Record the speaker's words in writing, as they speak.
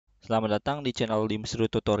Selamat datang di channel Limsru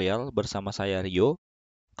Tutorial bersama saya Rio.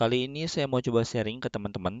 Kali ini saya mau coba sharing ke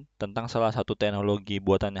teman-teman tentang salah satu teknologi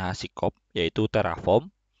buatannya Hasikop, yaitu Terraform.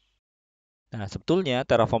 Nah, sebetulnya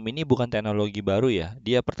Terraform ini bukan teknologi baru ya.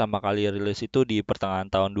 Dia pertama kali rilis itu di pertengahan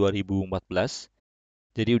tahun 2014.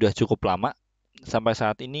 Jadi udah cukup lama. Sampai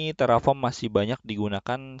saat ini Terraform masih banyak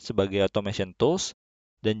digunakan sebagai automation tools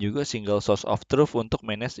dan juga single source of truth untuk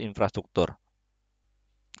manage infrastruktur.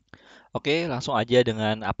 Oke, langsung aja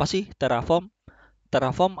dengan apa sih Terraform?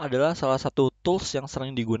 Terraform adalah salah satu tools yang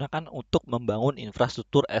sering digunakan untuk membangun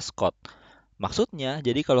infrastruktur as code. Maksudnya,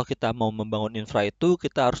 jadi kalau kita mau membangun infra itu,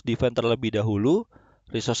 kita harus define terlebih dahulu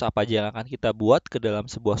resource apa aja yang akan kita buat ke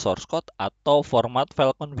dalam sebuah source code atau format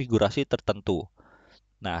file konfigurasi tertentu.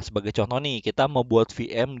 Nah, sebagai contoh nih, kita mau buat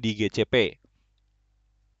VM di GCP.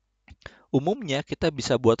 Umumnya kita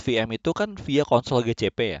bisa buat VM itu kan via konsol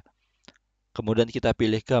GCP ya. Kemudian kita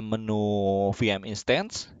pilih ke menu VM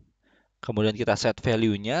instance, kemudian kita set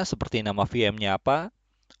value-nya seperti nama VM-nya apa,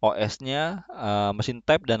 OS-nya, mesin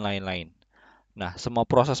type, dan lain-lain. Nah, semua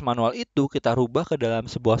proses manual itu kita rubah ke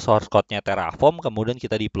dalam sebuah source code-nya Terraform, kemudian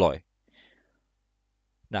kita deploy.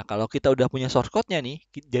 Nah, kalau kita udah punya source code-nya nih,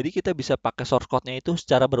 jadi kita bisa pakai source code-nya itu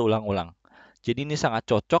secara berulang-ulang. Jadi ini sangat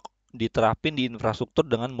cocok diterapin di infrastruktur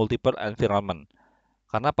dengan multiple environment.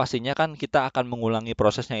 Karena pastinya kan kita akan mengulangi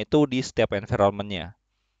prosesnya itu di setiap environment-nya.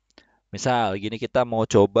 Misal, gini kita mau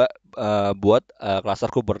coba buat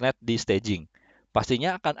cluster Kubernetes di staging.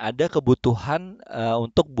 Pastinya akan ada kebutuhan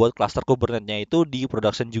untuk buat cluster Kubernetes-nya itu di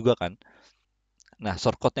production juga kan. Nah,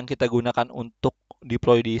 shortcut yang kita gunakan untuk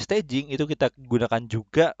deploy di staging itu kita gunakan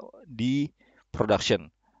juga di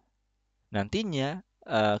production. Nantinya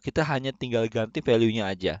kita hanya tinggal ganti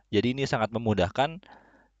value-nya aja. Jadi ini sangat memudahkan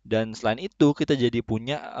dan selain itu kita jadi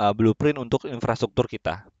punya blueprint untuk infrastruktur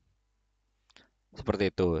kita. Seperti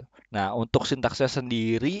itu. Nah, untuk sintaksnya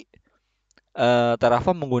sendiri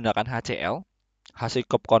Terraform menggunakan HCL,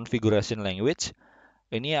 Hasikop Configuration Language.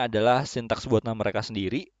 Ini adalah sintaks buatan mereka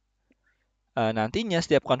sendiri. Nantinya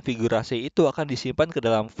setiap konfigurasi itu akan disimpan ke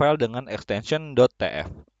dalam file dengan extension .tf.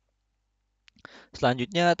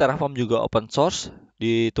 Selanjutnya, Terraform juga open source,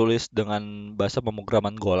 ditulis dengan bahasa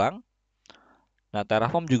pemrograman Golang. Nah,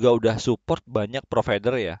 Terraform juga udah support banyak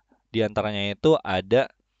provider ya. Di antaranya itu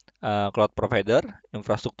ada cloud provider,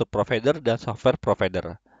 infrastruktur provider, dan software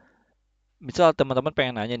provider. Misal teman-teman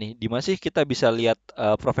pengen nanya nih, di mana sih kita bisa lihat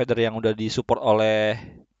provider yang udah disupport oleh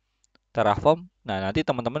Terraform? Nah, nanti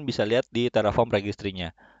teman-teman bisa lihat di Terraform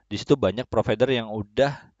registry-nya. Di situ banyak provider yang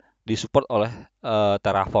udah disupport oleh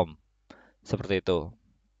Terraform. Seperti itu.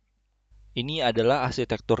 Ini adalah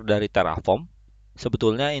arsitektur dari Terraform.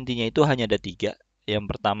 Sebetulnya intinya itu hanya ada tiga.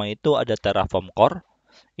 Yang pertama itu ada Terraform Core.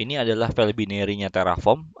 Ini adalah file binary-nya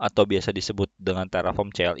Terraform atau biasa disebut dengan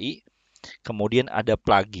Terraform CLI. Kemudian ada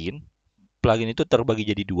plugin. Plugin itu terbagi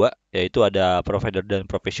jadi dua, yaitu ada provider dan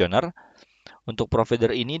provisioner. Untuk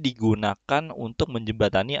provider ini digunakan untuk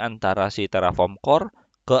menjembatani antara si Terraform Core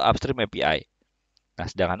ke upstream API. Nah,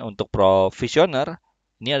 sedangkan untuk provisioner,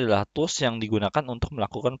 ini adalah tools yang digunakan untuk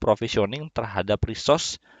melakukan provisioning terhadap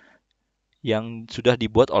resource yang sudah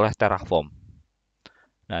dibuat oleh Terraform.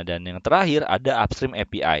 Nah, dan yang terakhir ada upstream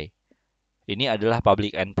API. Ini adalah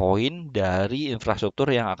public endpoint dari infrastruktur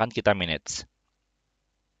yang akan kita manage.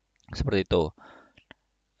 Seperti itu.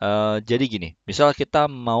 Jadi gini, misal kita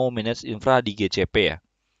mau manage infra di GCP ya.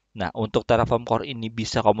 Nah, untuk Terraform Core ini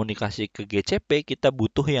bisa komunikasi ke GCP, kita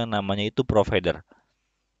butuh yang namanya itu provider.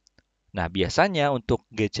 Nah, biasanya untuk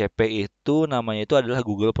GCP itu namanya itu adalah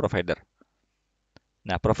Google Provider.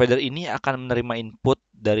 Nah, provider ini akan menerima input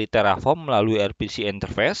dari Terraform melalui RPC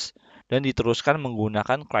interface dan diteruskan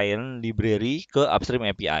menggunakan client library ke upstream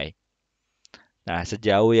API. Nah,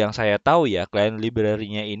 sejauh yang saya tahu ya, client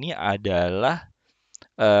library-nya ini adalah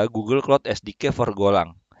Google Cloud SDK for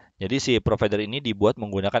Golang. Jadi si provider ini dibuat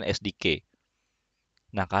menggunakan SDK.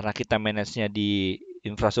 Nah, karena kita manage-nya di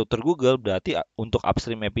infrastruktur Google, berarti untuk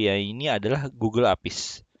upstream API ini adalah Google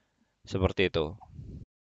APIs. Seperti itu.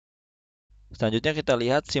 Selanjutnya kita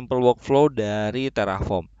lihat simple workflow dari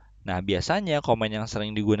Terraform. Nah, biasanya komen yang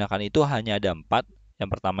sering digunakan itu hanya ada 4. Yang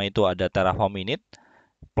pertama itu ada Terraform init,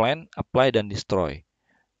 plan, apply, dan destroy.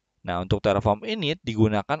 Nah, untuk Terraform init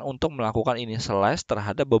digunakan untuk melakukan initialize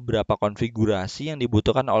terhadap beberapa konfigurasi yang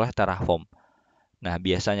dibutuhkan oleh Terraform. Nah,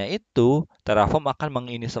 biasanya itu Terraform akan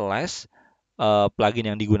menginitialize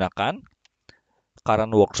plugin yang digunakan,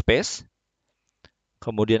 current workspace,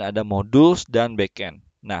 kemudian ada modules dan backend.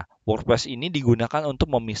 Nah, workspace ini digunakan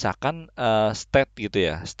untuk memisahkan state gitu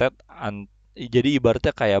ya. Jadi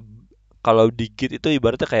ibaratnya kayak kalau di Git itu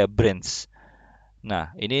ibaratnya kayak branch.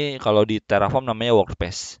 Nah, ini kalau di Terraform namanya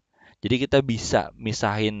workspace. Jadi kita bisa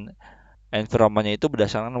misahin environment-nya itu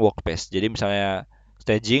berdasarkan workspace. Jadi misalnya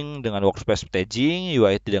staging dengan workspace staging,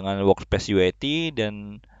 UIT dengan workspace UIT,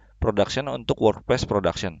 dan production untuk workspace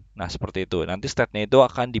production. Nah, seperti itu. Nanti state-nya itu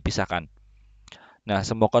akan dipisahkan. Nah,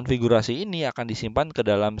 semua konfigurasi ini akan disimpan ke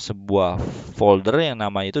dalam sebuah folder yang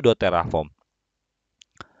namanya itu .terraform.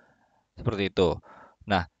 Seperti itu.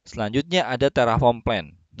 Nah, selanjutnya ada Terraform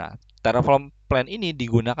plan. Nah, Terraform plan ini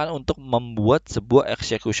digunakan untuk membuat sebuah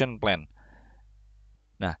execution plan.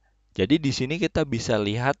 Nah, jadi di sini kita bisa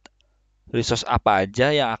lihat resource apa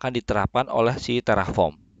aja yang akan diterapkan oleh si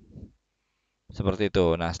Terraform. Seperti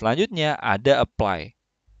itu. Nah, selanjutnya ada apply.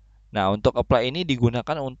 Nah, untuk apply ini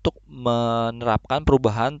digunakan untuk menerapkan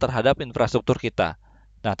perubahan terhadap infrastruktur kita.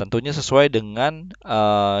 Nah, tentunya sesuai dengan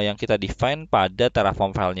yang kita define pada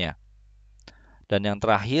Terraform filenya. Dan yang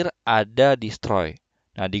terakhir ada destroy.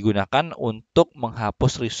 Nah, digunakan untuk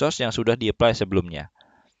menghapus resource yang sudah di-apply sebelumnya.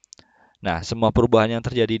 Nah, semua perubahan yang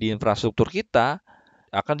terjadi di infrastruktur kita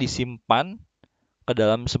akan disimpan ke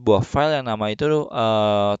dalam sebuah file yang nama itu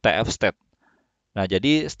tf state. Nah,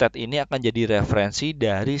 jadi state ini akan jadi referensi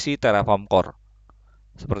dari si Terraform core.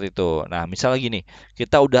 Seperti itu. Nah, misalnya gini,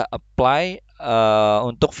 kita udah apply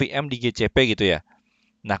untuk VM di GCP gitu ya.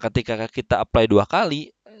 Nah, ketika kita apply 2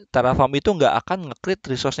 kali, Terraform itu nggak akan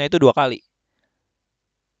nge-create resource-nya itu 2 kali.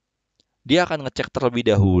 Dia akan ngecek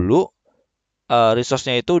terlebih dahulu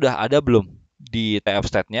resource-nya itu udah ada belum di TF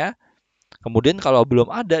state-nya. Kemudian kalau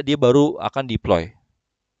belum ada, dia baru akan deploy.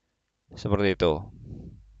 Seperti itu.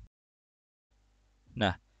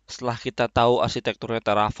 Nah, setelah kita tahu arsitekturnya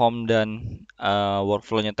Terraform dan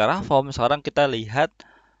workflow-nya Terraform, sekarang kita lihat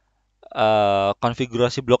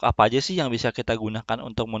konfigurasi blok apa aja sih yang bisa kita gunakan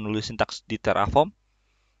untuk menulis sintaks di Terraform.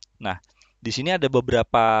 Nah, di sini ada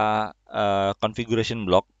beberapa configuration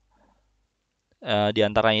block. Di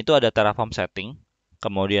antaranya itu ada Terraform setting,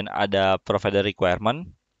 kemudian ada provider requirement,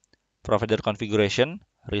 provider configuration,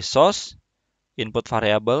 resource, input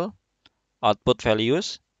variable, output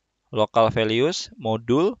values, local values,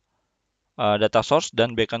 modul, data source,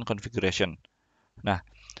 dan backend configuration. Nah,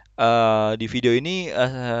 di video ini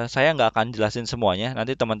saya nggak akan jelasin semuanya.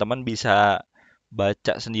 Nanti teman-teman bisa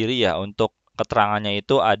baca sendiri ya. Untuk keterangannya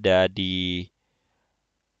itu ada di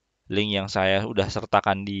link yang saya udah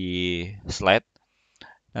sertakan di slide.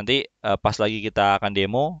 Nanti pas lagi kita akan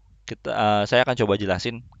demo, saya akan coba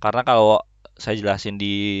jelasin. Karena kalau saya jelasin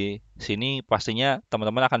di sini, pastinya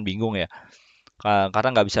teman-teman akan bingung ya.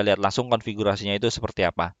 Karena nggak bisa lihat langsung konfigurasinya itu seperti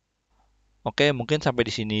apa. Oke, mungkin sampai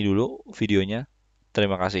di sini dulu videonya.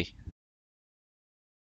 Terima kasih.